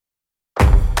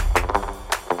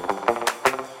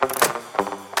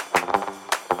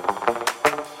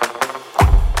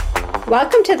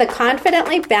Welcome to the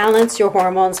Confidently Balance Your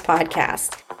Hormones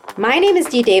podcast. My name is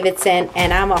Dee Davidson,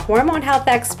 and I'm a hormone health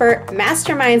expert,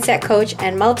 master mindset coach,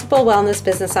 and multiple wellness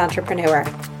business entrepreneur.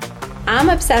 I'm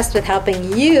obsessed with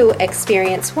helping you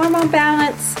experience hormone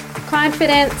balance,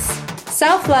 confidence,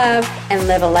 self-love, and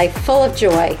live a life full of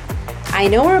joy. I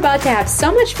know we're about to have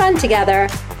so much fun together,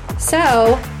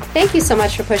 so thank you so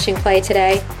much for pushing play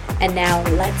today. And now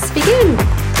let's begin.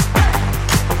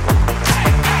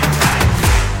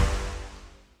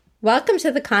 Welcome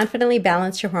to the Confidently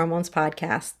Balance Your Hormones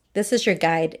podcast. This is your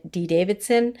guide, Dee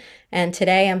Davidson, and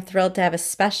today I'm thrilled to have a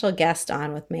special guest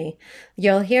on with me.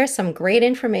 You'll hear some great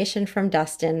information from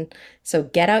Dustin, so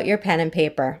get out your pen and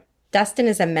paper. Dustin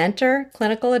is a mentor,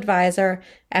 clinical advisor,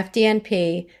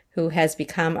 FDNP, who has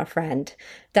become a friend.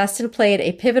 Dustin played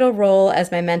a pivotal role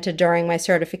as my mentor during my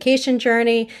certification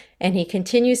journey, and he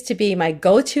continues to be my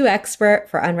go-to expert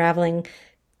for unraveling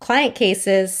client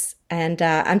cases. And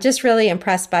I'm just really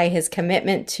impressed by his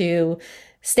commitment to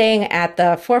staying at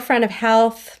the forefront of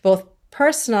health, both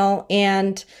personal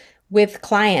and with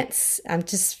clients. I'm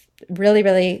just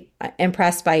really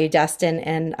impressed by you, Dustin,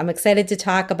 and I'm excited to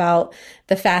talk about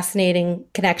the fascinating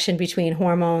connection between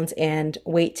hormones and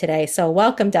weight today. So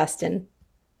welcome, Dustin.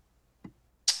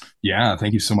 Yeah,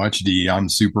 thank you so much, Dee. I'm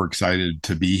super excited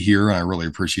to be here, and I really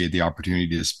appreciate the opportunity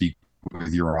to speak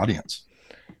with your audience.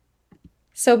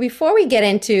 So before we get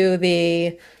into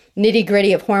the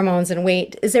nitty-gritty of hormones and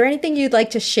weight, is there anything you'd like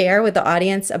to share with the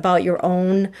audience about your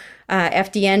own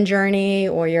FDN journey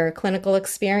or your clinical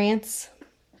experience?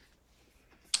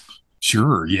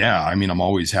 Sure. Yeah. I mean, I'm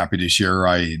always happy to share.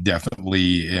 I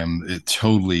definitely am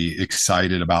totally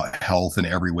excited about health in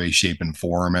every way, shape, and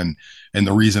form. And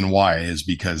the reason why is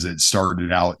because it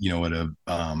started out, at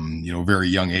a, very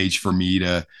young age for me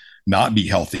to not be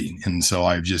healthy. And so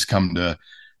I've just come to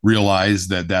realize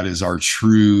that that is our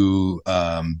true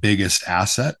biggest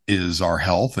asset is our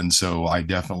health. And so I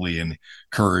definitely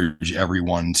encourage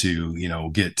everyone to,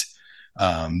 get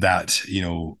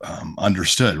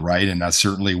understood, right? And that's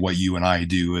certainly what you and I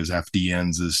do as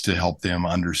FDNs, is to help them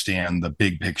understand the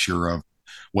big picture of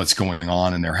what's going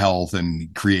on in their health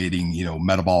and creating,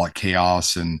 metabolic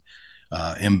chaos and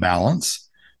imbalance.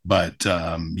 But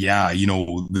there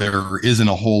isn't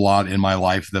a whole lot in my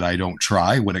life that I don't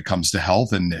try when it comes to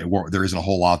health, and there isn't a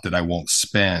whole lot that I won't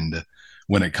spend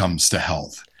when it comes to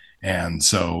health. And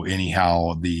so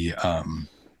anyhow, the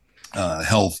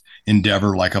health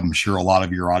endeavor, like I'm sure a lot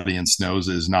of your audience knows,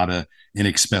 is not an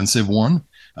inexpensive one,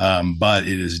 but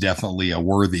it is definitely a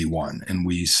worthy one. And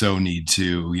we so need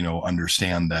to,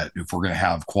 understand that if we're going to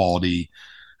have quality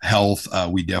health,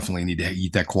 we definitely need to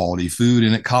eat that quality food,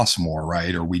 and it costs more,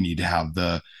 right? Or we need to have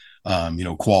the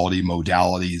quality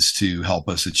modalities to help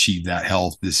us achieve that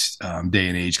health this day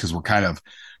and age, because we're kind of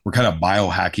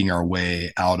biohacking our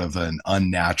way out of an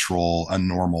unnatural,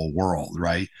 unnormal world,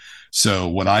 right? So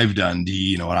what I've done,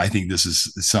 Dee, and I think this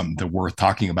is something that worth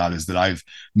talking about, is that I've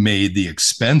made the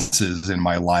expenses in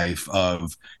my life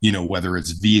of, whether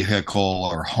it's vehicle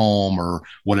or home or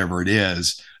whatever it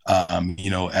is,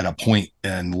 at a point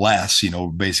and less,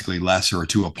 basically less, or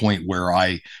to a point where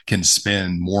I can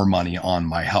spend more money on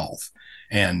my health.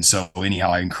 And so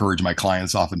anyhow, I encourage my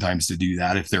clients oftentimes to do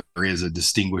that. If there is a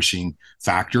distinguishing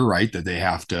factor, right, that they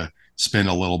have to spend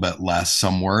a little bit less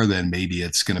somewhere, then maybe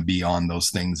it's going to be on those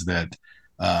things that,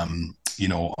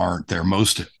 aren't their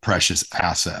most precious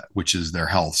asset, which is their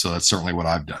health. So that's certainly what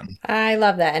I've done. I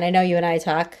love that. And I know you and I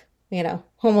talk,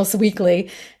 almost weekly,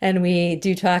 and we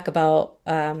do talk about,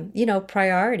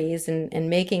 priorities and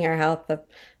making our health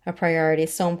a priority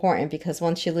is so important, because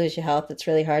once you lose your health, it's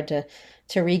really hard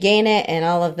to regain it, and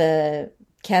all of the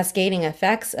cascading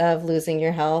effects of losing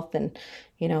your health and,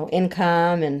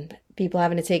 income and people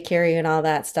having to take care of you and all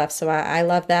that stuff. So I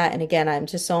love that. And again, I'm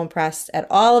just so impressed at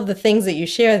all of the things that you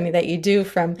share with me that you do,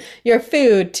 from your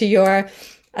food to your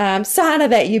sauna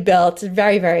that you built.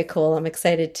 Very, very cool. I'm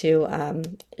excited to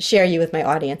share you with my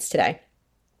audience today.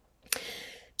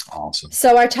 Awesome.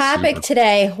 So our topic Super.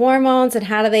 today, hormones and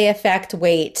how do they affect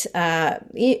weight? I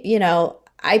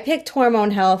picked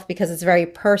hormone health because it's very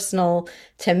personal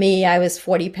to me. I was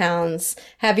 40 pounds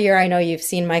heavier. I know you've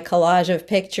seen my collage of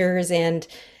pictures, and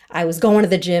I was going to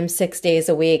the gym 6 days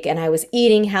a week, and I was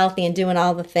eating healthy and doing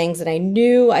all the things that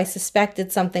I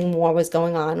suspected something more was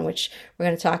going on, which we're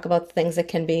going to talk about the things that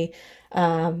can be,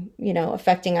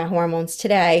 affecting our hormones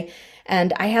today.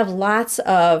 And I have lots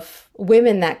of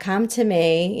women that come to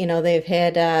me, they've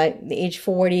hit the age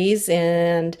 40s,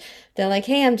 and they're like,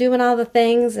 hey, I'm doing all the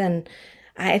things, and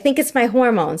I think it's my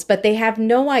hormones, but they have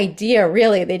no idea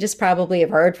really. They just probably have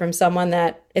heard from someone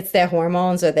that it's their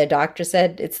hormones, or their doctor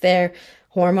said it's their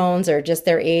hormones, or just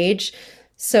their age.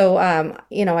 So,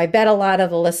 I bet a lot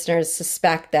of the listeners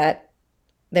suspect that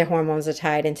their hormones are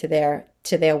tied into their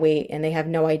weight and they have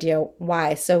no idea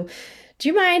why. So, do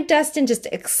you mind, Dustin, just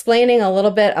explaining a little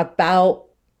bit about,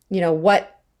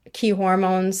 what key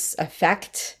hormones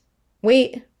affect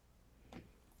weight?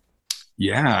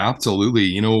 Yeah,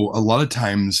 absolutely. A lot of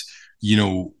times,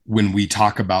 when we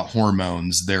talk about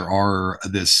hormones, there are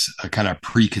this kind of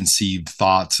preconceived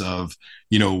thoughts of,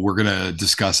 we're going to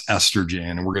discuss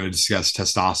estrogen and we're going to discuss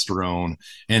testosterone.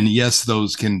 And yes,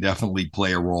 those can definitely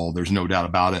play a role. There's no doubt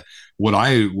about it. What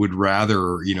I would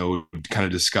rather, kind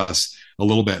of discuss a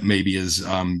little bit maybe is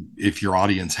if your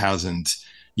audience hasn't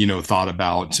thought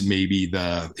about maybe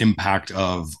the impact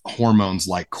of hormones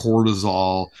like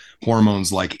cortisol,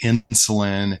 hormones like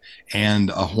insulin, and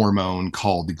a hormone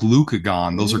called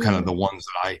glucagon. Those are kind of Mm, the ones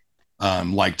that I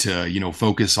like to,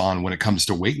 focus on when it comes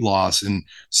to weight loss. And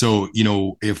so,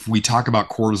 if we talk about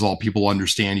cortisol, people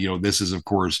understand, this is, of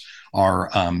course, our,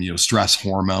 stress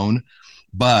hormone.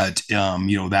 But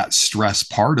that stress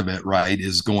part of it, right,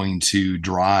 is going to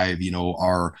drive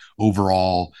our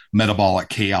overall metabolic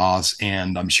chaos.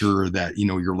 And I'm sure that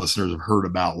your listeners have heard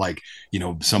about, like,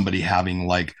 somebody having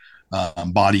like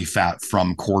body fat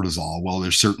from cortisol. Well,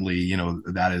 there's certainly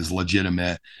that is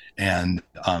legitimate and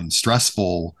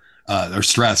stressful. Or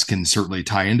stress can certainly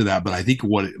tie into that, but I think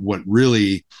what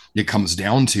really it comes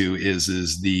down to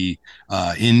is the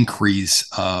increase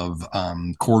of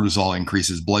cortisol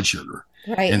increases blood sugar.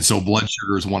 And right. so blood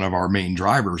sugar is one of our main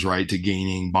drivers, right, to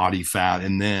gaining body fat.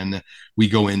 And then we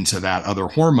go into that other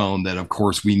hormone that, of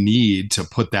course, we need to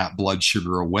put that blood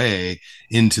sugar away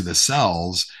into the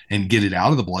cells and get it out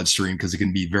of the bloodstream, because it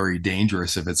can be very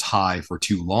dangerous if it's high for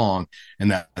too long. And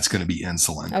that's going to be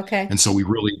insulin. Okay. And so we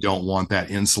really don't want that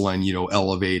insulin,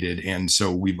 elevated. And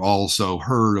so we've also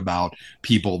heard about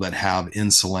people that have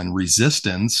insulin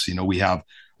resistance. We have,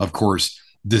 of course,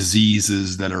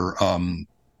 diseases that are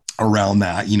around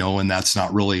that, and that's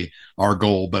not really our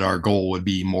goal, but our goal would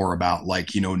be more about, like,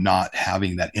 not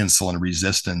having that insulin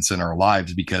resistance in our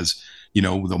lives, because,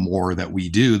 the more that we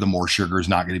do, the more sugar is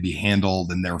not going to be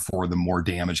handled. And therefore, the more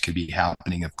damage could be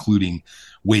happening, including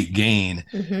weight gain.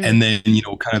 Mm-hmm. And then,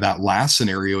 kind of that last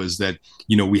scenario is that,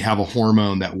 we have a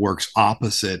hormone that works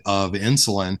opposite of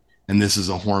insulin. And this is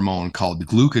a hormone called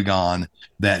glucagon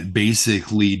that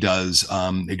basically does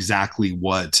exactly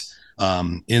what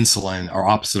insulin, or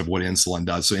opposite of what insulin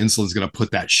does. So insulin is going to put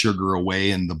that sugar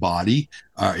away in the body,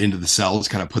 into the cells,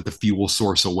 kind of put the fuel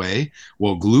source away.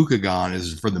 Well, glucagon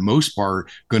is, for the most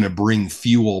part, going to bring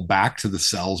fuel back to the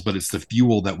cells, but it's the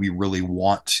fuel that we really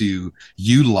want to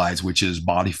utilize, which is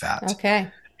body fat. Okay.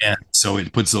 And so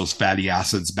it puts those fatty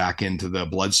acids back into the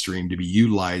bloodstream to be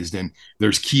utilized. And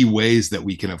there's key ways that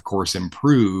we can, of course,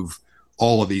 improve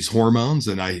all of these hormones.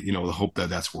 And I, hope that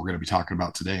that's what we're going to be talking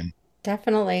about today.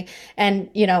 Definitely. And,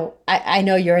 I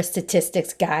know you're a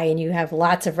statistics guy and you have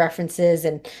lots of references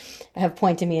and have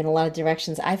pointed me in a lot of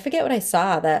directions. I forget what I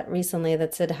saw that recently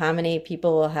that said how many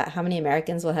people how many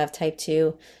Americans will have type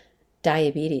 2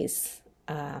 diabetes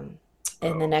in the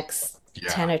Oh, next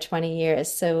 10 yeah. or 20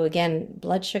 years. So again,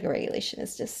 blood sugar regulation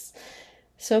is just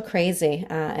so crazy.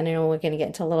 And I know we're going to get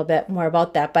into a little bit more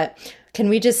about that, but can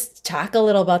we just talk a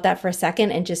little about that for a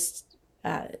second and just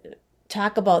uh,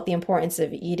 talk about the importance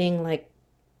of eating like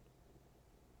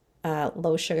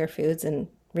low sugar foods and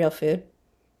real food?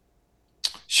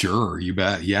 Sure, you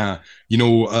bet. Yeah.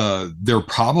 There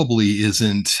probably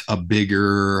isn't a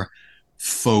bigger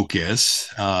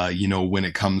focus, when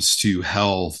it comes to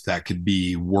health, that could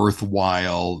be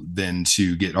worthwhile than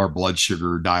to get our blood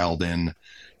sugar dialed in,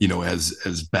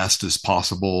 as best as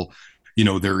possible.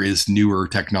 There is newer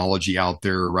technology out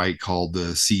there, right, called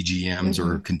the CGMs,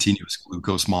 or Hmm. continuous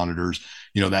glucose monitors.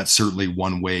 That's certainly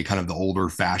one way. Kind of the older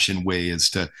fashioned way is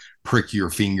to prick your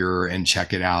finger and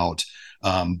check it out.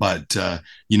 But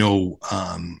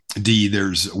Dee,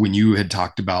 there's, when you had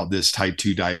talked about this type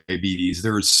 2 diabetes,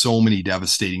 there is so many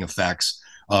devastating effects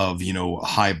of,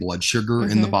 high blood sugar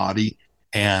in the Hmm. body.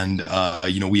 And,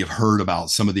 we have heard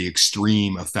about some of the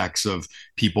extreme effects of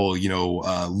people,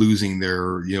 losing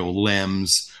their,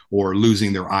 limbs, or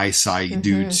losing their eyesight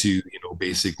due Hmm. to,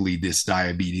 basically this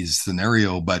diabetes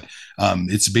scenario. But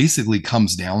it's basically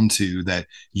comes down to that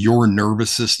your nervous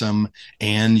system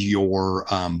and your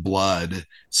blood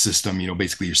system,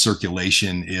 basically your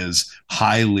circulation, is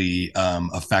highly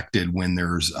affected when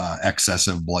there's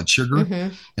excessive blood sugar.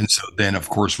 Hmm. And so then, of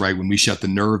course, right, when we shut the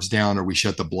nerves down or we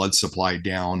shut the blood supply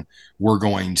down, we're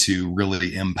going to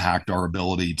really impact our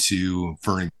ability to,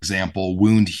 for example,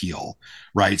 wound heal,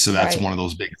 right? So that's Right. one of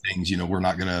those big things. We're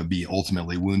not going to be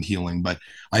ultimately wound healing. But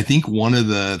I think one of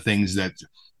the things that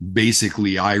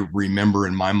basically I remember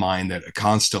in my mind that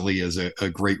constantly is a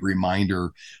great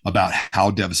reminder about how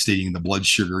devastating the blood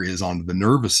sugar is on the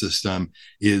nervous system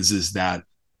is that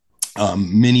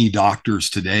many doctors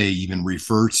today even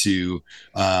refer to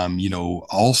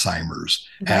Alzheimer's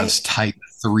Right. as type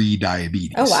 3 Oh,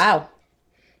 diabetes. wow.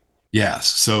 Yes.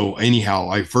 So anyhow,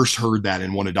 I first heard that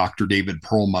in one of Dr. David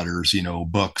Perlmutter's,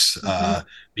 books, Hmm.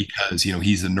 because,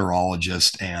 he's a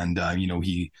neurologist and,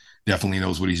 he definitely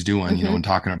knows what he's doing, Hmm. and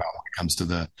talking about when it comes to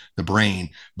the brain.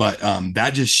 But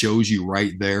that just shows you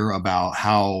right there about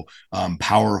how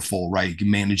powerful, right,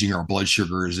 managing our blood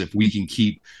sugar is. If we can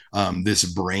keep this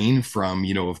brain from,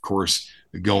 of course,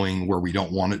 going where we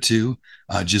don't want it to,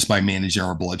 just by managing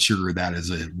our blood sugar, that is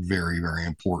a very, very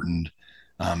important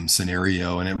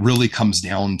scenario. And it really comes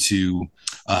down to,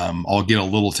 I'll get a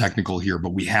little technical here,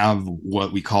 but we have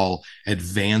what we call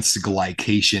advanced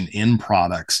glycation in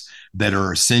products that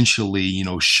are essentially,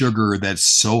 sugar that's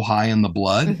so high in the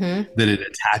blood Hmm. that it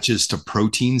attaches to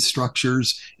protein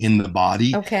structures in the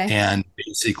body Okay. and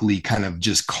basically kind of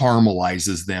just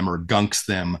caramelizes them or gunks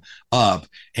them up.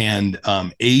 And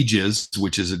ages,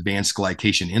 which is advanced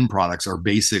glycation in products, are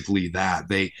basically that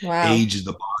they Wow. age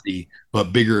the body,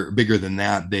 but bigger than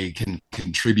that, they can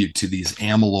contribute to these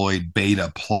amyloid beta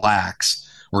plaques,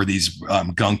 or these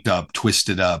gunked up,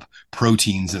 twisted up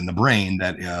proteins in the brain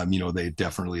that they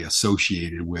definitely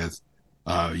associated with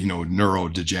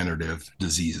neurodegenerative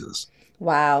diseases.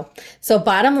 Wow. So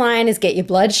bottom line is get your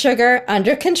blood sugar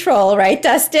under control, right,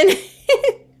 Dustin?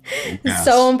 It's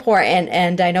so Yes. important.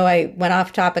 And I know I went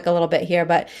off topic a little bit here,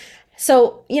 but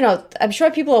so, I'm sure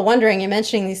people are wondering, you're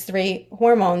mentioning these three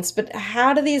hormones, but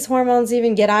how do these hormones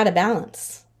even get out of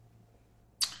balance?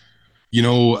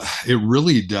 It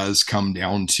really does come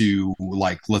down to,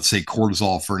 like, let's say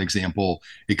cortisol, for an example.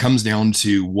 It comes down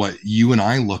to what you and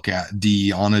I look at, D,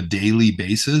 on a daily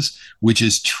basis, which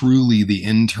is truly the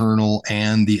internal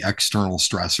and the external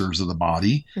stressors of the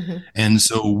body. Hmm. And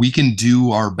so we can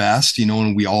do our best,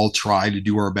 and we all try to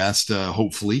do our best,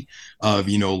 hopefully, of,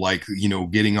 like,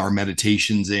 getting our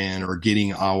meditations in, or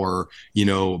getting our,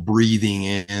 breathing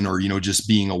in, or, just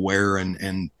being aware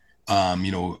and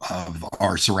of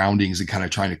our surroundings, and kind of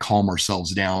trying to calm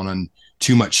ourselves down on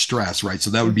too much stress, right? So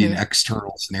that would be an Hmm.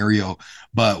 external scenario.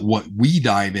 But what we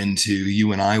dive into,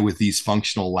 you and I, with these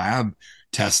functional lab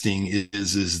testing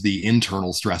is the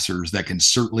internal stressors that can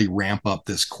certainly ramp up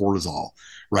this cortisol,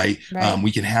 right? Right.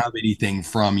 We can have anything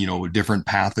from, different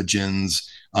pathogens,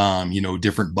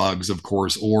 different bugs, of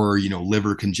course, or,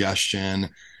 liver congestion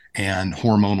and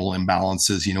hormonal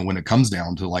imbalances, when it comes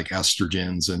down to like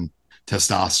estrogens and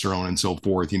testosterone and so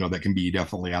forth, that can be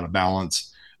definitely out of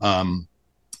balance.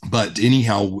 But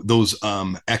anyhow, those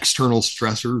external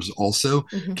stressors also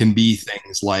Hmm. can be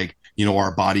things like,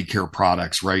 our body care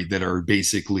products, right, that are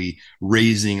basically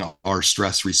raising our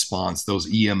stress response, those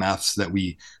EMFs that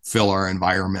we fill our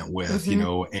environment with,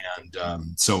 Hmm.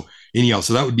 and so anyhow,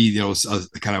 so that would be,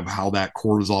 kind of how that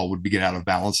cortisol would be get out of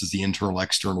balance, is the internal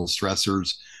external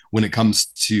stressors. When it comes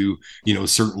to,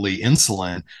 certainly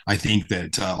insulin, I think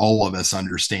that all of us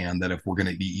understand that if we're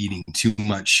going to be eating too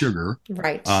much sugar,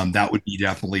 Right. that would be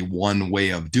definitely one way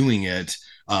of doing it.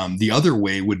 The other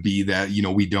way would be that,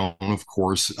 we don't, of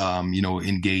course,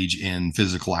 engage in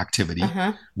physical activity.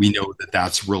 Uh-huh. We know that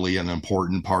that's really an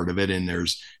important part of it, and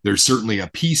there's certainly a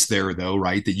piece there, though,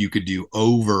 right, that you could do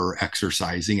over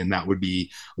exercising, and that would be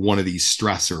one of these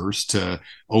stressors to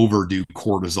overdo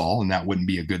cortisol, and that wouldn't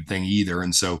be a good thing either.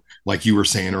 And so, like you were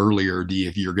saying earlier, D,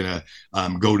 if you're gonna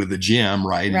go to the gym,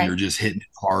 right, and you're Right. just hitting it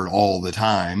hard all the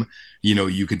time,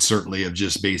 you could certainly have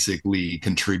just basically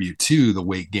contribute to the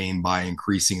weight gain by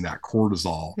increasing that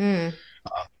cortisol. Hmm.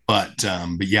 But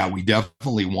yeah, we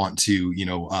definitely want to,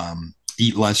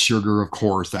 eat less sugar. Of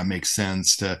course, that makes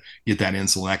sense to get that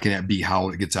insulin. That can be how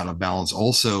it gets out of balance.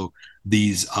 Also,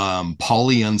 these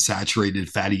polyunsaturated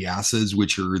fatty acids,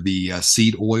 which are the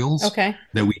seed oils Okay.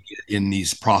 that we get in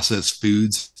these processed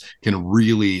foods, can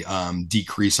really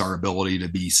decrease our ability to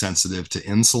be sensitive to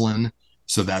insulin.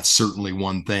 So that's certainly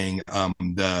one thing.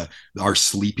 The Our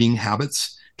sleeping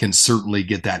habits can certainly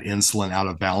get that insulin out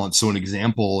of balance. So an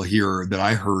example here that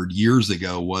I heard years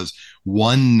ago was,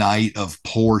 one night of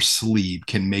poor sleep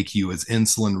can make you as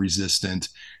insulin resistant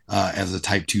as a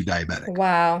type 2 diabetic.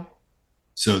 Wow.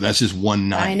 So that's just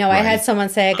one I night, know. I had right? someone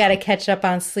say I got to catch up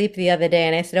on sleep the other day,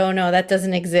 and I said, "Oh no, that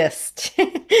doesn't exist.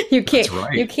 You can't That's you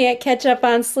right. can't catch up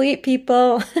on sleep,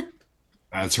 people."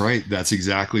 That's right. That's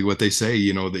exactly what they say,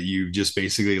 that you just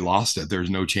basically lost it. There's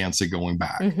no chance of going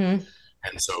back. Hmm.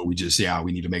 And so we just, yeah,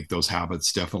 we need to make those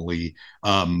habits definitely.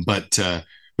 But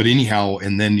but anyhow,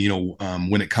 and then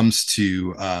when it comes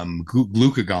to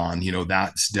glucagon,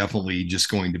 that's definitely just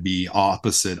going to be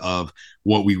opposite of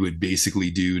what we would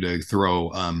basically do to throw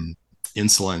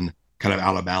insulin kind of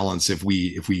out of balance. If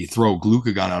we throw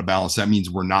glucagon out of balance, that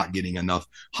means we're not getting enough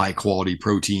high quality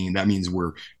protein. That means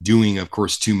we're doing, of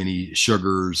course, too many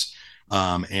sugars.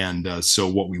 And so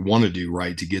what we want to do,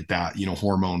 right, to get that,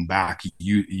 hormone back,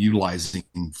 utilizing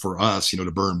for us,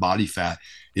 to burn body fat,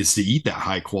 is to eat that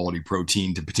high quality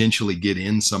protein to potentially get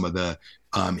in some of the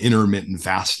intermittent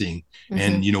fasting. Mm-hmm.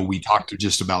 And, we talked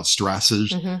just about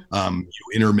stressors. Mm-hmm.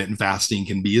 Intermittent fasting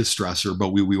can be a stressor, but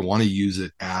we want to use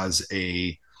it as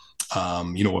a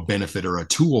benefit or a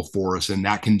tool for us. And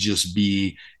that can just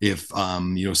be if,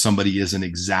 somebody isn't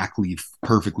exactly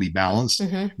perfectly balanced,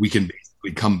 Mm-hmm. we can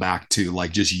basically come back to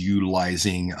like just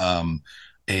utilizing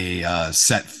a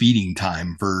set feeding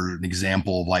time, for an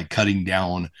example, of like cutting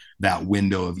down that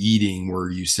window of eating where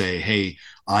you say, hey,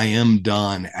 I am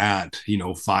done at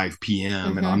 5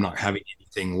 p.m. and I'm Mm-hmm. not having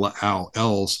anything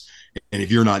else. And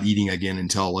if you're not eating again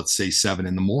until, let's say, 7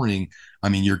 in the morning, I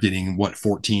mean, you're getting what,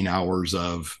 14 hours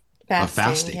of Fasting.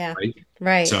 fasting, Yeah. right?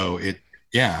 Right. So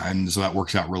yeah, and so that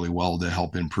works out really well to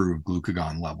help improve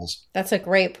glucagon levels. That's a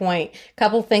great point. A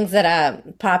couple things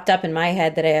that popped up in my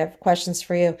head that I have questions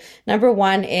for you. Number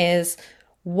one is,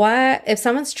 what if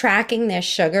someone's tracking their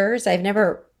sugars? I've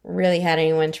never really had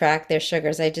anyone track their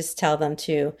sugars. I just tell them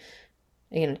to,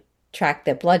 you know, track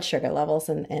their blood sugar levels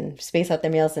and space out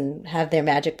their meals and have their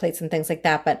magic plates and things like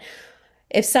that. But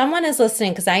if someone is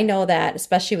listening, because I know that,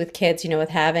 especially with kids, with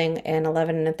having an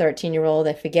 11 and a 13-year-old,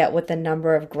 I forget what the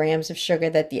number of grams of sugar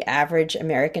that the average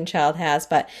American child has.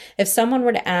 But if someone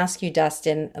were to ask you,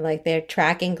 Dustin, like they're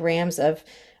tracking grams of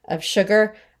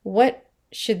sugar, what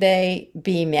should they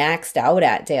be maxed out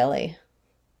at daily?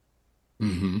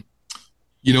 Mm-hmm.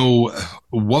 You know,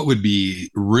 what would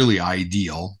be really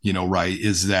ideal, right,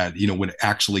 is that, when it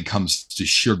actually comes to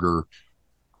sugar,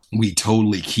 we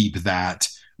totally keep that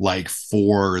like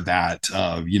for that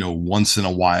once in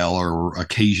a while or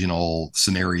occasional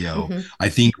scenario. Hmm. I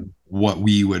think what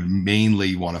we would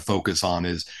mainly want to focus on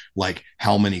is like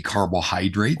how many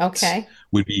carbohydrates Okay.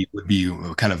 would be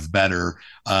kind of better.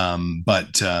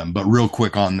 But real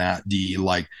quick on that, D,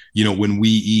 like, when we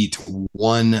eat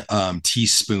 1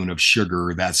 teaspoon of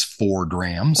sugar, that's 4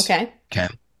 grams. Okay. Okay.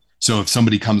 So if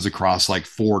somebody comes across like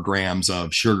 4 grams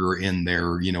of sugar in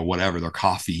their, whatever, their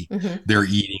coffee, Hmm. they're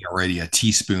eating already a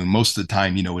teaspoon. Most of the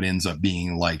time, it ends up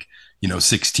being like,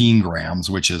 16 grams,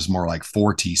 which is more like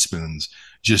 4 teaspoons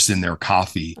just in their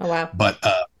coffee. Oh, wow. But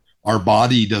our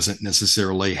body doesn't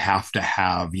necessarily have to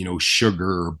have,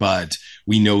 sugar, but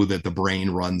we know that the brain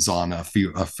runs on a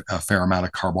fair amount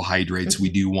of carbohydrates. We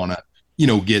Hmm. do want to,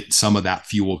 get some of that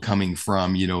fuel coming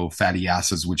from, fatty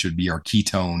acids, which would be our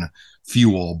ketone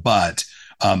fuel. But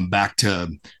back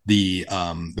to the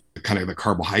kind of the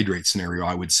carbohydrate scenario,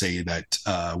 I would say that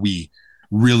we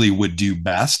really would do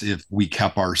best if we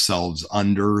kept ourselves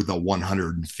under the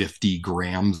 150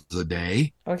 grams a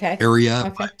day Okay. area.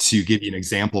 Okay. But to give you an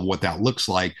example of what that looks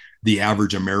like, the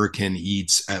average American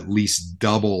eats at least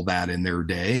double that in their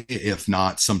day, if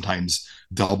not sometimes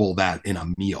double that in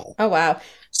a meal. Oh, wow.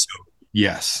 So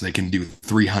yes, they can do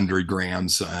 300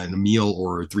 grams in a meal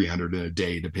or 300 in a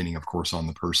day, depending, of course, on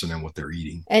the person and what they're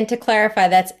eating. And to clarify,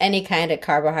 that's any kind of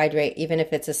carbohydrate, even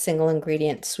if it's a single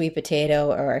ingredient sweet potato,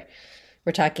 or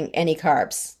we're talking any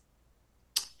carbs.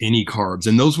 Any carbs,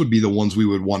 and those would be the ones we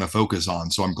would want to focus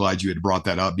on. So I'm glad you had brought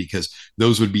that up, because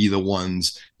those would be the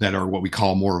ones that are what we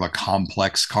call more of a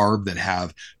complex carb, that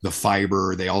have the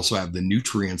fiber, they also have the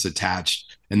nutrients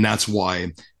attached. And that's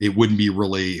why it wouldn't be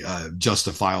really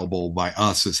justifiable by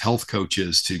us as health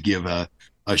coaches to give a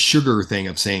sugar thing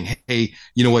of saying, hey,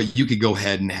 you know what, you could go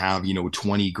ahead and have,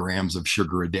 20 grams of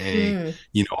sugar a day.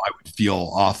 Mm, I would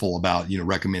feel awful about,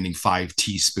 recommending 5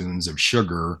 teaspoons of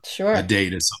sugar a sure. day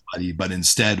to somebody. But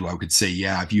instead, I could say,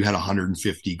 yeah, if you had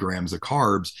 150 grams of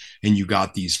carbs and you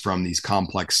got these from these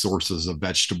complex sources of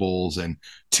vegetables and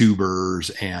tubers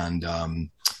and,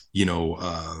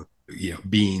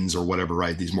 beans or whatever,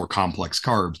 right? These more complex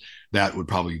carbs, that would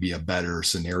probably be a better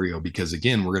scenario, because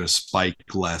again, we're going to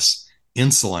spike less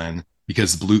insulin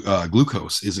because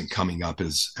glucose isn't coming up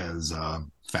as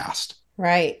fast.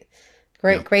 Right.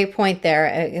 Yeah. Great point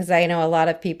there. Because I know a lot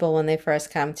of people, when they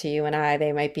first come to you and I,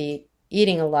 they might be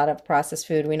eating a lot of processed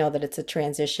food. We know that it's a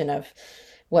transition of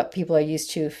what people are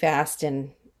used to, fast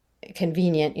and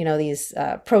convenient, these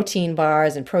protein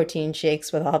bars and protein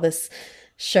shakes with all this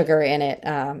sugar in it.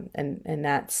 And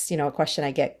that's, a question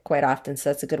I get quite often. So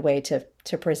that's a good way to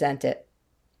present it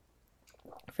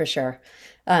for sure.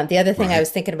 The other thing I Right. was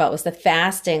thinking about was the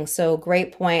fasting. So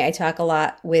great point. I talk a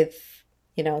lot with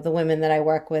the women that I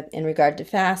work with in regard to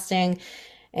fasting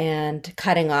and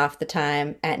cutting off the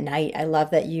time at night. I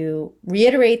love that you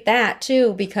reiterate that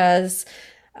too, because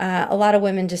a lot of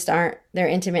women just aren't, they're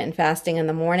intermittent fasting in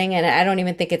the morning. And I don't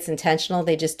even think it's intentional.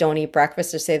 They just don't eat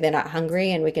breakfast or say they're not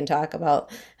hungry. And we can talk about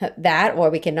that, or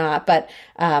we cannot, but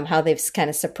how they've kind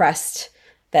of suppressed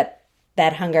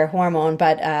that hunger hormone.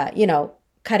 But,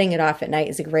 cutting it off at night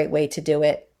is a great way to do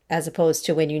it, as opposed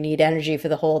to when you need energy for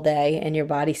the whole day and your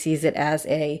body sees it as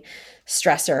a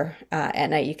stressor. At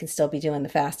night, you can still be doing the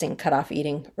fasting, cut off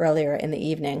eating earlier in the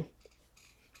evening.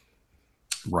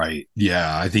 Right.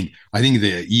 Yeah, I think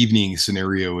the evening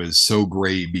scenario is so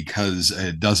great because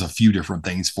it does a few different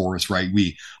things for us, right?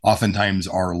 We oftentimes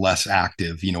are less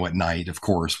active, at night. Of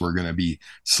course, we're going to be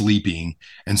sleeping,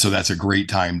 and so that's a great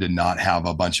time to not have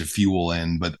a bunch of fuel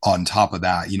in, but on top of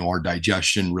that, our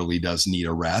digestion really does need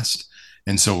a rest.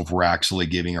 And so if we're actually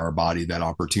giving our body that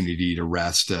opportunity to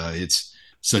rest, it's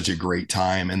such a great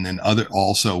time. And then other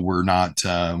also we're not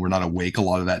awake a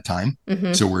lot of that time,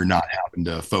 Hmm. so we're not having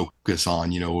to focus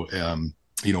on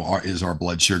is our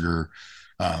blood sugar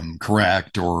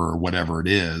correct or whatever it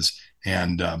is.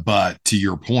 And but to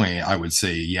your point, I would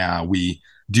say, yeah, we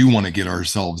do want to get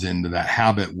ourselves into that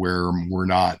habit where we're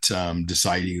not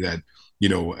deciding that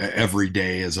every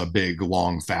day is a big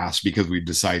long fast because we've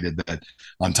decided that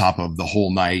on top of the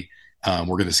whole night,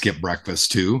 we're going to skip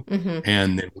breakfast too. Hmm.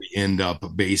 And then we end up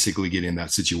basically getting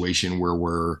that situation where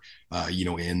we're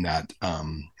in that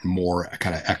more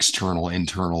kind of external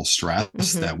internal stress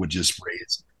Hmm. that would just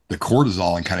raise the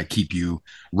cortisol and kind of keep you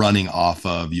running off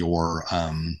of your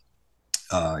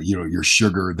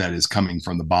sugar that is coming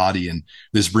from the body. And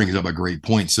this brings up a great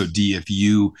point. So D, if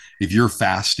you're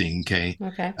fasting, okay,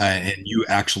 Okay. and you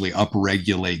actually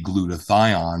upregulate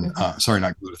glutathione, Hmm. sorry,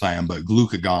 not glutathione, but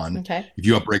glucagon. Okay. If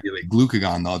you upregulate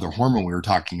glucagon, the other hormone we were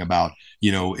talking about,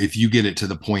 if you get it to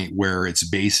the point where it's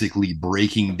basically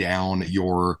breaking down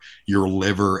your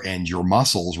liver and your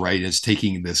muscles, right? It's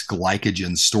taking this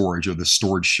glycogen storage or the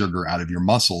stored sugar out of your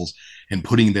muscles and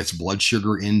putting this blood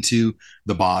sugar into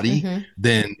the body, Hmm.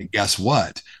 then guess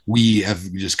what? We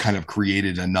have just kind of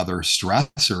created another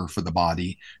stressor for the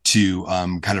body to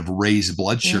kind of raise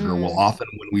blood sugar. Well, Mm. often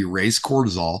when we raise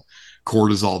cortisol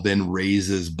then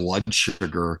raises blood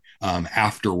sugar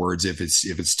afterwards if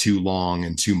it's too long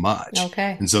and too much.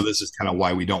 Okay. And so this is kind of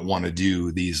why we don't want to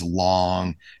do these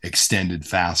long extended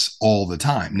fasts all the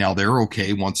time. Now they're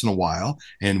okay once in a while,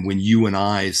 and when you and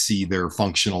I see their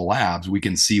functional labs, we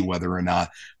can see whether or not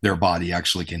their body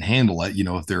actually can handle it.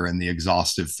 If they're in the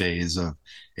exhaustive phase of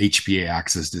HPA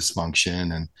axis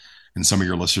dysfunction, and some of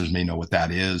your listeners may know what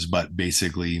that is, but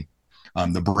basically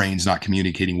the brain's not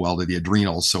communicating well to the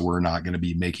adrenals, so we're not going to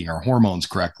be making our hormones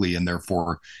correctly, and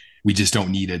therefore we just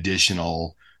don't need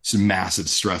additional some massive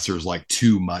stressors like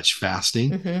too much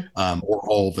fasting Hmm. or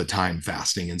all the time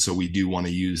fasting. And so we do want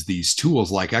to use these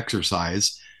tools like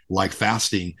exercise, like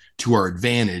fasting, to our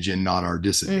advantage and not our Hmm.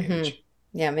 disadvantage.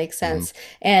 Yeah, makes Mhm. sense.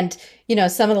 And,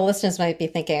 some of the listeners might be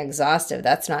thinking exhaustive.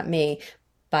 That's not me.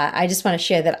 But I just want to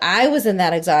share that I was in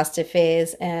that exhaustive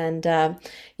phase. And,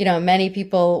 many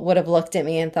people would have looked at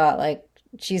me and thought, like,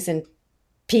 she's in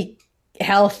peak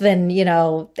health and,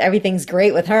 everything's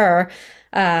great with her.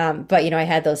 But, I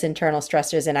had those internal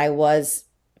stressors and I was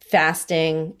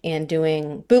fasting and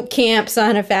doing boot camps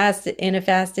on in a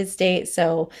fasted state.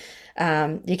 So,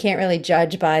 you can't really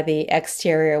judge by the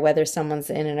exterior whether someone's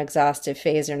in an exhaustive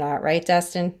phase or not, right,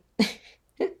 Dustin?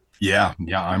 Yeah,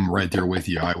 yeah, I'm right there with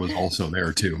you. I was also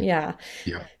there too. Yeah.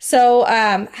 Yeah. So,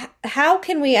 how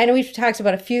can we? I know we've talked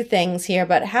about a few things here,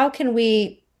 but how can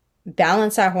we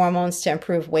balance our hormones to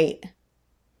improve weight?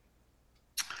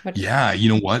 What? Yeah, you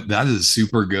know what? That is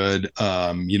super good.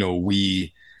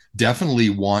 We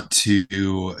definitely want to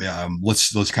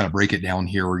let's kind of break it down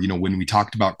here. When we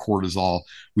talked about cortisol,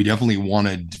 we definitely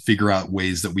want to figure out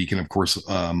ways that we can, of course,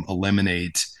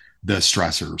 eliminate the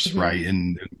stressors, Mhm. right?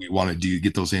 And we want to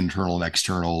get those internal and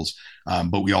externals,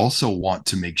 but we also want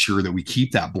to make sure that we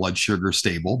keep that blood sugar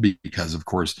stable because, of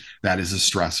course, that is a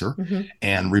stressor. Mhm.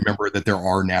 And remember that there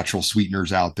are natural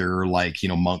sweeteners out there like,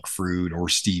 monk fruit or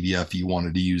stevia if you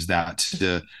wanted to use that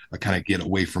to kind of get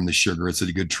away from the sugar. It's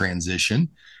a good transition.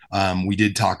 We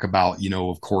did talk about,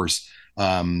 of course,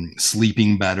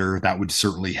 sleeping better. That would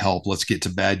certainly help. Let's get to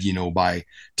bed, by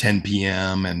 10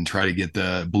 p.m. and try to get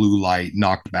the blue light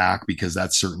knocked back because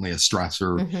that's certainly a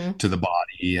stressor Mhm. to the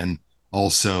body. And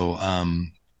also,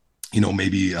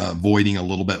 maybe avoiding a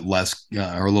little bit less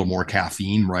or a little more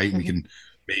caffeine, right? We Mhm. can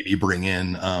maybe bring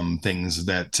in things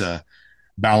that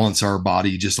balance our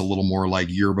body just a little more, like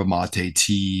yerba mate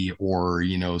tea or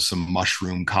some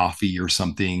mushroom coffee or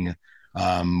something,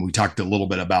 We talked a little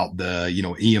bit about the,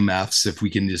 EMFs. If we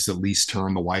can just at least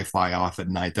turn the Wi-Fi off at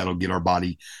night, that'll get our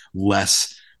body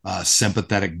less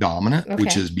sympathetic dominant,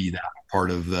 which Okay. is be that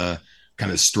part of the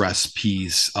kind of stress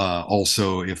piece.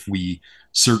 Also, if we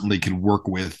certainly can work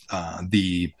with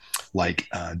the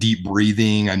deep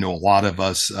breathing. I know a lot of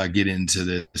us get into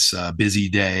this busy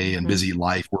day and Mm-hmm. busy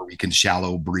life where we can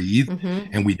shallow breathe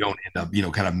Mm-hmm. and we don't end up,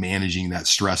 kind of managing that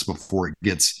stress before it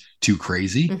gets too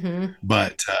crazy. Mm-hmm.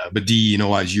 But D,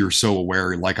 as you're so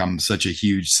aware, like I'm such a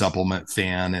huge supplement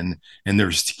fan, and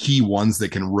there's key ones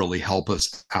that can really help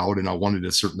us out. And I wanted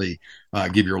to certainly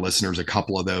give your listeners a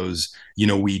couple of those.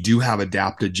 We do have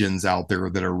adaptogens out there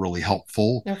that are really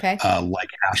helpful, Okay. like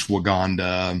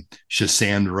ashwagandha,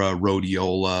 Schisandra,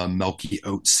 rhodiola, milky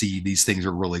oat seed. These things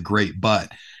are really great,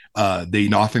 but they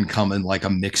often come in like a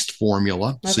mixed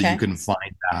formula, so you Okay. can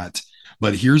find that.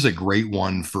 But here's a great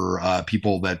one for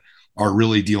people that are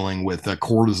really dealing with a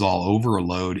cortisol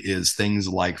overload is things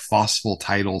like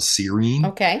phosphatidylserine.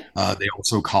 Okay. They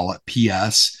also call it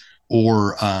PS,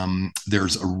 or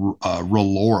there's a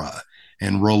Rolora,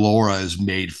 and Rolora is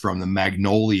made from the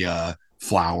magnolia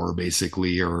flower,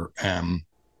 basically, or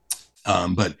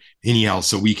but anyhow,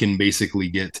 so we can basically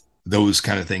get those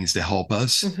kind of things to help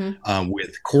us Mm-hmm.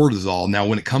 with cortisol. Now,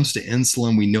 when it comes to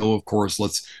insulin, we know, of course,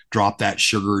 let's drop that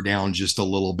sugar down just a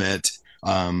little bit,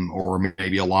 or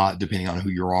maybe a lot, depending on who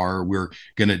you are. We're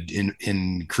going to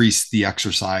increase the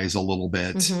exercise a little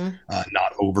bit, Mm-hmm.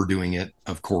 not overdoing it,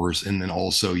 of course, and then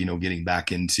also, getting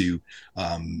back into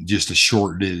just a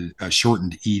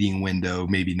shortened eating window,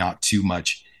 maybe not too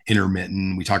much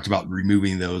intermittent. We talked about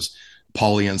removing those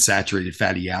polyunsaturated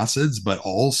fatty acids, but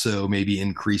also maybe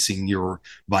increasing your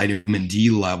vitamin D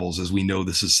levels, as we know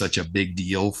this is such a big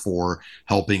deal for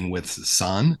helping with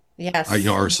sun. Yes.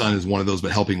 Our sun is one of those,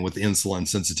 but helping with insulin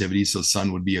sensitivity. So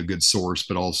sun would be a good source,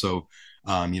 but also,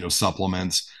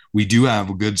 supplements. We do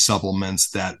have good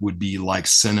supplements that would be like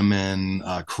cinnamon,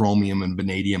 chromium, and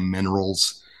vanadium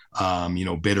minerals.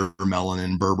 Bitter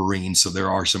melanin, berberine. So there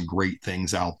are some great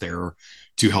things out there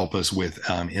to help us with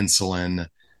insulin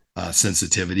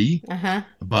sensitivity. Uh-huh.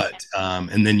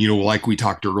 And then, like we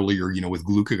talked earlier, with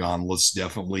glucagon, let's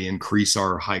definitely increase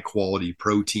our high quality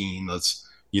protein. Let's,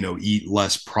 eat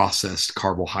less processed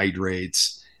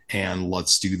carbohydrates, and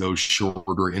let's do those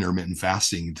shorter intermittent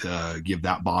fasting to give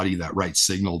that body that right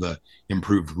signal to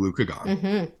improve glucagon.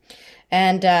 Mm-hmm.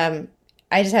 And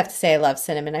I just have to say I love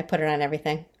cinnamon. I put it on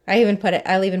everything. I'll even put it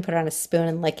on a spoon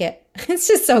and lick it. It's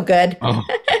just so good. Oh,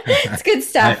 It's good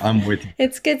stuff. I'm with you.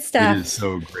 It's good It is stuff.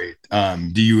 so great.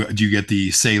 Do you get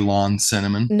the Ceylon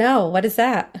cinnamon? No, what is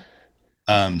that?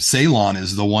 Ceylon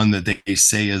is the one that they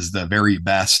say is the very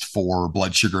best for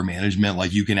blood sugar management.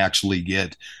 Like you can actually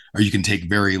get, or you can take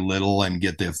very little and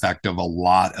get the effect of a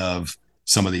lot of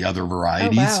some of the other Oh wow, I'll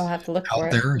varieties have to look for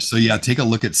out it. there. So yeah, take a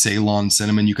look at Ceylon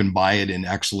cinnamon. You can buy it, and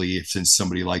actually, since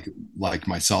somebody like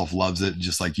myself loves it,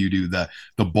 just like you do, the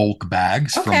bulk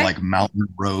bags from Okay. like Mountain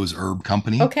Rose Herb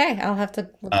Company. Okay, I'll have to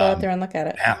go out Um, there and look at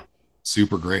it. yeah,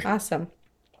 super great. Awesome.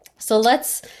 So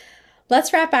let's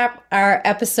wrap up our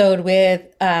episode with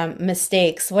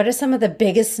mistakes. What are some of the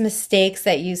biggest mistakes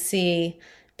that you see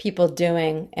people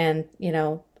doing, and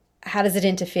how does it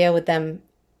interfere with them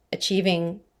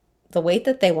achieving the weight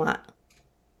that they want?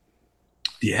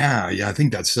 Yeah, I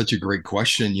think that's such a great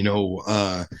question.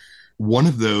 One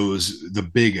of those, the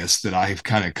biggest that I've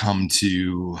kind of come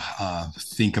to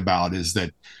think about is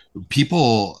that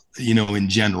people, in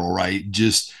general, right,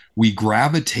 just we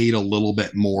gravitate a little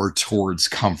bit more towards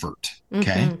comfort.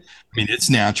 Okay. Mm-hmm. I mean, it's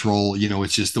natural,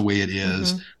 it's just the way it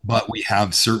is, Mm-hmm. but we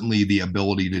have certainly the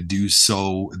ability to do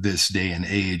so this day and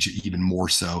age, even more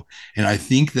so. And I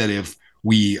think that if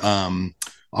we,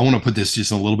 I want to put this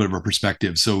just in a little bit of a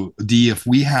perspective. So, D, if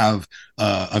we have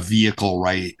a vehicle,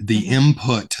 right, the Mm-hmm.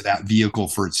 input to that vehicle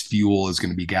for its fuel is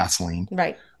going to be gasoline.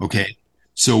 Right. Okay.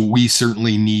 So we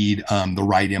certainly need the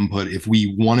right input. If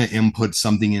we want to input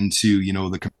something into,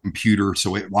 the computer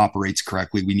so it operates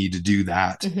correctly, we need to do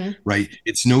that, Mm-hmm. right?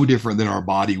 It's no different than our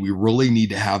body. We really need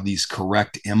to have these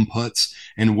correct inputs.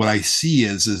 And what I see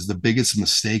is the biggest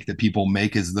mistake that people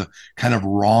make is the kind of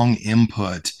wrong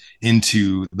input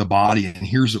into the body. And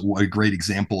here's a great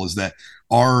example is that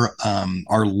our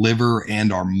liver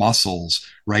and our muscles,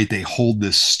 right? They hold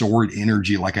this stored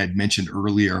energy, like I'd mentioned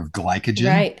earlier, of glycogen,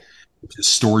 Right. which is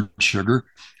stored sugar.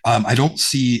 I don't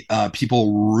see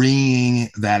people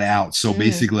wringing that out. So Mm.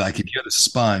 basically, like if you had a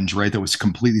sponge, right, that was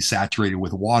completely saturated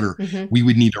with water, Mm-hmm. we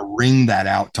would need to wring that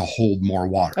out to hold more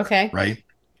water, Okay. right?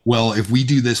 Well, if we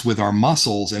do this with our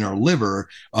muscles and our liver,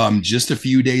 just a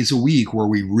few days a week where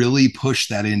we really push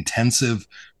that intensive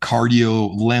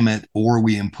cardio limit or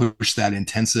we push that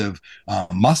intensive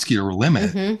muscular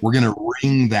limit, Mm-hmm. we're going to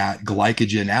wring that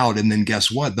glycogen out. And then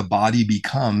guess what? The body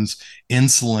becomes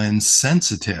insulin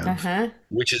sensitive, Uh-huh.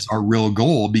 which is our real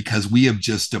goal because we have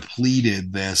just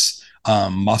depleted this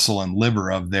muscle and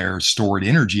liver of their stored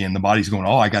energy. And the body's going,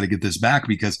 oh, I got to get this back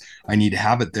because I need to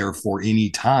have it there for any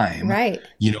time, Right.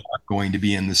 I'm going to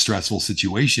be in this stressful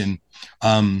situation.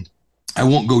 Um, I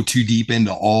won't go too deep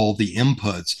into all the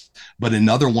inputs, but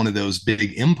another one of those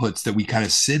big inputs that we kind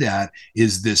of sit at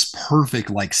is this perfect,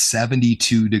 like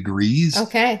 72 degrees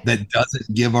Okay. that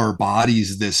doesn't give our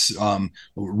bodies this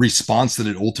response that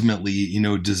it ultimately,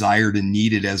 desired and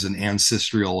needed as an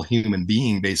ancestral human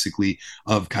being, basically,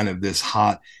 of kind of this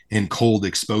hot and cold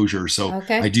exposure. So I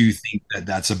Okay. do think that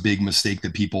that's a big mistake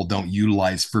that people don't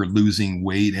utilize for losing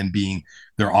weight and being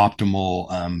their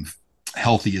optimal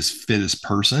healthiest fittest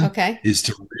person Okay. is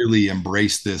to really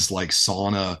embrace this like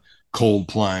sauna cold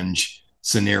plunge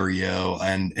scenario.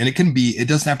 And it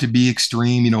doesn't have to be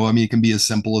extreme, I mean, it can be as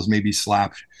simple as maybe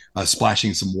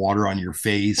splashing some water on your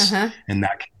face, Uh-huh. and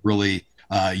that can really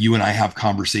you and I have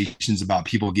conversations about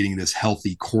people getting this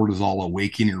healthy cortisol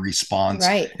awakening response.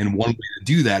 Right. And one way to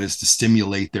do that is to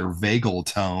stimulate their vagal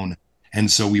tone. And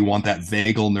so we want that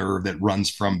vagal nerve that runs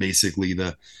from basically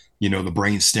the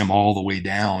brain stem all the way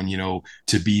down,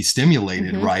 to be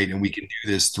stimulated, Mm-hmm. right? And we can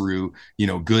do this through,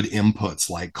 good inputs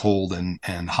like cold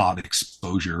and hot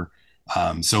exposure.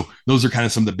 So those are kind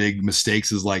of some of the big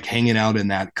mistakes is like hanging out in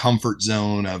that comfort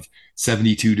zone of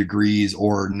 72 degrees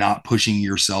or not pushing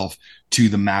yourself to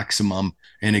the maximum.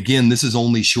 And again, this is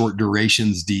only short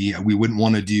durations, D. We wouldn't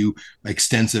want to do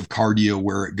extensive cardio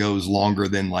where it goes longer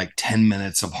than like 10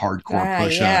 minutes of hardcore Ah,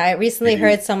 push yeah. up. I recently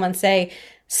heard someone say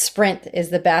sprint is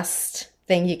the best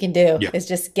thing you can do, Yeah. is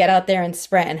just get out there and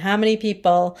sprint. And how many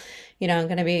people, I'm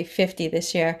going to be 50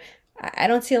 this year. I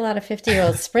don't see a lot of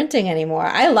 50-year-olds sprinting anymore.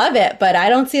 I love it, but I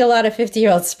don't see a lot of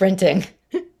 50-year-olds sprinting.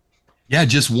 Yeah,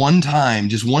 just one time.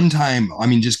 I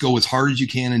mean, just go as hard as you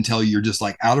can until you're just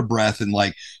like out of breath and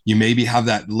like you maybe have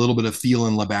that little bit of feel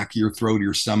in the back of your throat or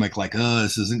your stomach, like, oh,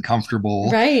 this isn't comfortable,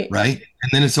 Right. right?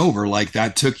 And then it's over. Like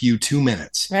that took you 2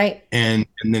 minutes. Right. And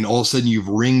then all of a sudden you've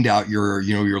wringed out your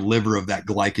liver of that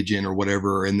glycogen or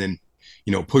whatever, and then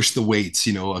push the weights,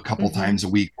 a couple Mm-hmm. times a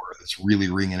week where it's really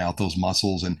wringing out those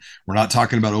muscles. And we're not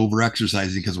talking about over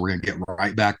exercising because we're going to get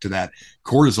right back to that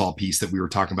cortisol piece that we were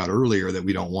talking about earlier that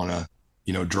we don't want to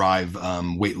drive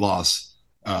weight loss,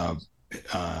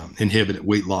 inhibit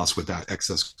weight loss with that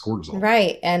excess cortisol.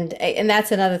 Right. And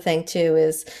that's another thing too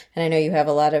is, and I know you have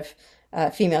a lot of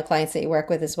female clients that you work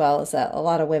with as well, is that a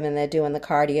lot of women, they're doing the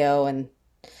cardio and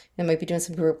they might be doing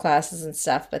some group classes and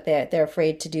stuff, but they're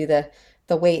afraid to do the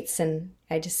weights. And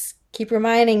I just keep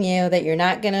reminding you that you're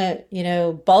not gonna,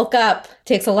 bulk up. It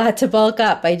takes a lot to bulk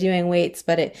up by doing weights,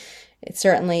 but it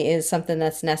certainly is something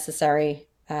that's necessary.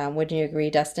 Wouldn't you agree,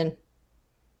 Dustin?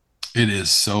 It is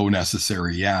so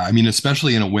necessary. Yeah. I mean,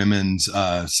 especially in a women's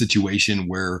situation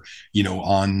where,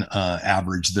 on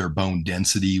average, their bone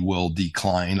density will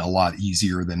decline a lot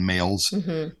easier than males.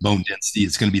 Mm-hmm. Bone density,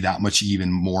 it's going to be that much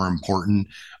even more important.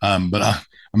 But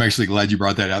I'm actually glad you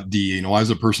brought that up, D. I was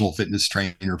a personal fitness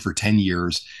trainer for 10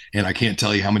 years, and I can't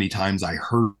tell you how many times I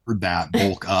heard that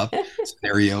bulk up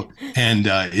scenario. And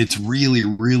it's really,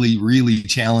 really, really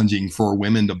challenging for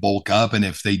women to bulk up. And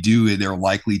if they do, they're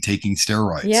likely taking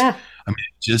steroids. Yeah. I mean,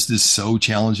 it just is so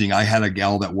challenging. I had a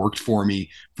gal that worked for me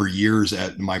for years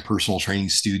at my personal training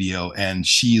studio, and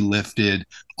she lifted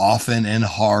often and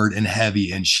hard and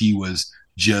heavy, and she was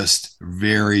just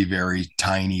very, very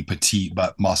tiny, petite,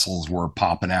 but muscles were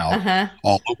popping out Uh-huh.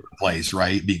 all over the place,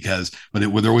 right?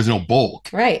 There was no bulk.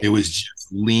 Right. It was just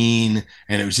lean,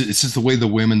 and it's just the way the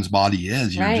women's body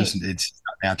is. Right. It's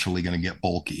not naturally going to get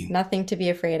bulky, Nothing to be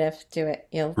afraid of. Do it.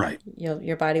 right?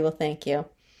 Your body will thank you.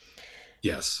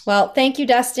 Yes. Well, thank you,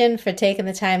 Dustin, for taking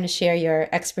the time to share your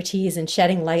expertise and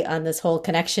shedding light on this whole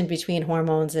connection between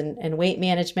hormones and weight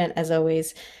management. As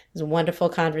always, it was a wonderful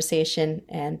conversation,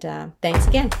 and thanks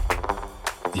again.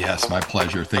 Yes, my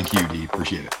pleasure. Thank you, Dee.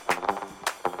 Appreciate it.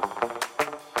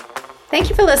 Thank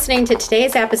you for listening to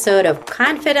today's episode of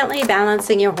Confidently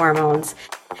Balancing Your Hormones.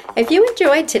 If you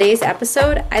enjoyed today's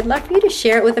episode, I'd love for you to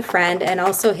share it with a friend and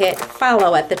also hit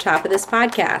follow at the top of this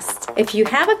podcast. If you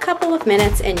have a couple of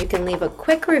minutes and you can leave a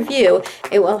quick review,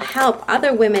 it will help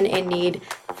other women in need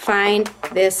find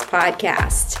this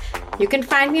podcast. You can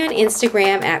find me on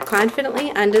Instagram at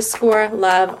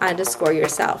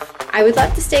confidently_love_yourself. I would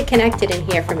love to stay connected and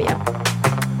hear from you.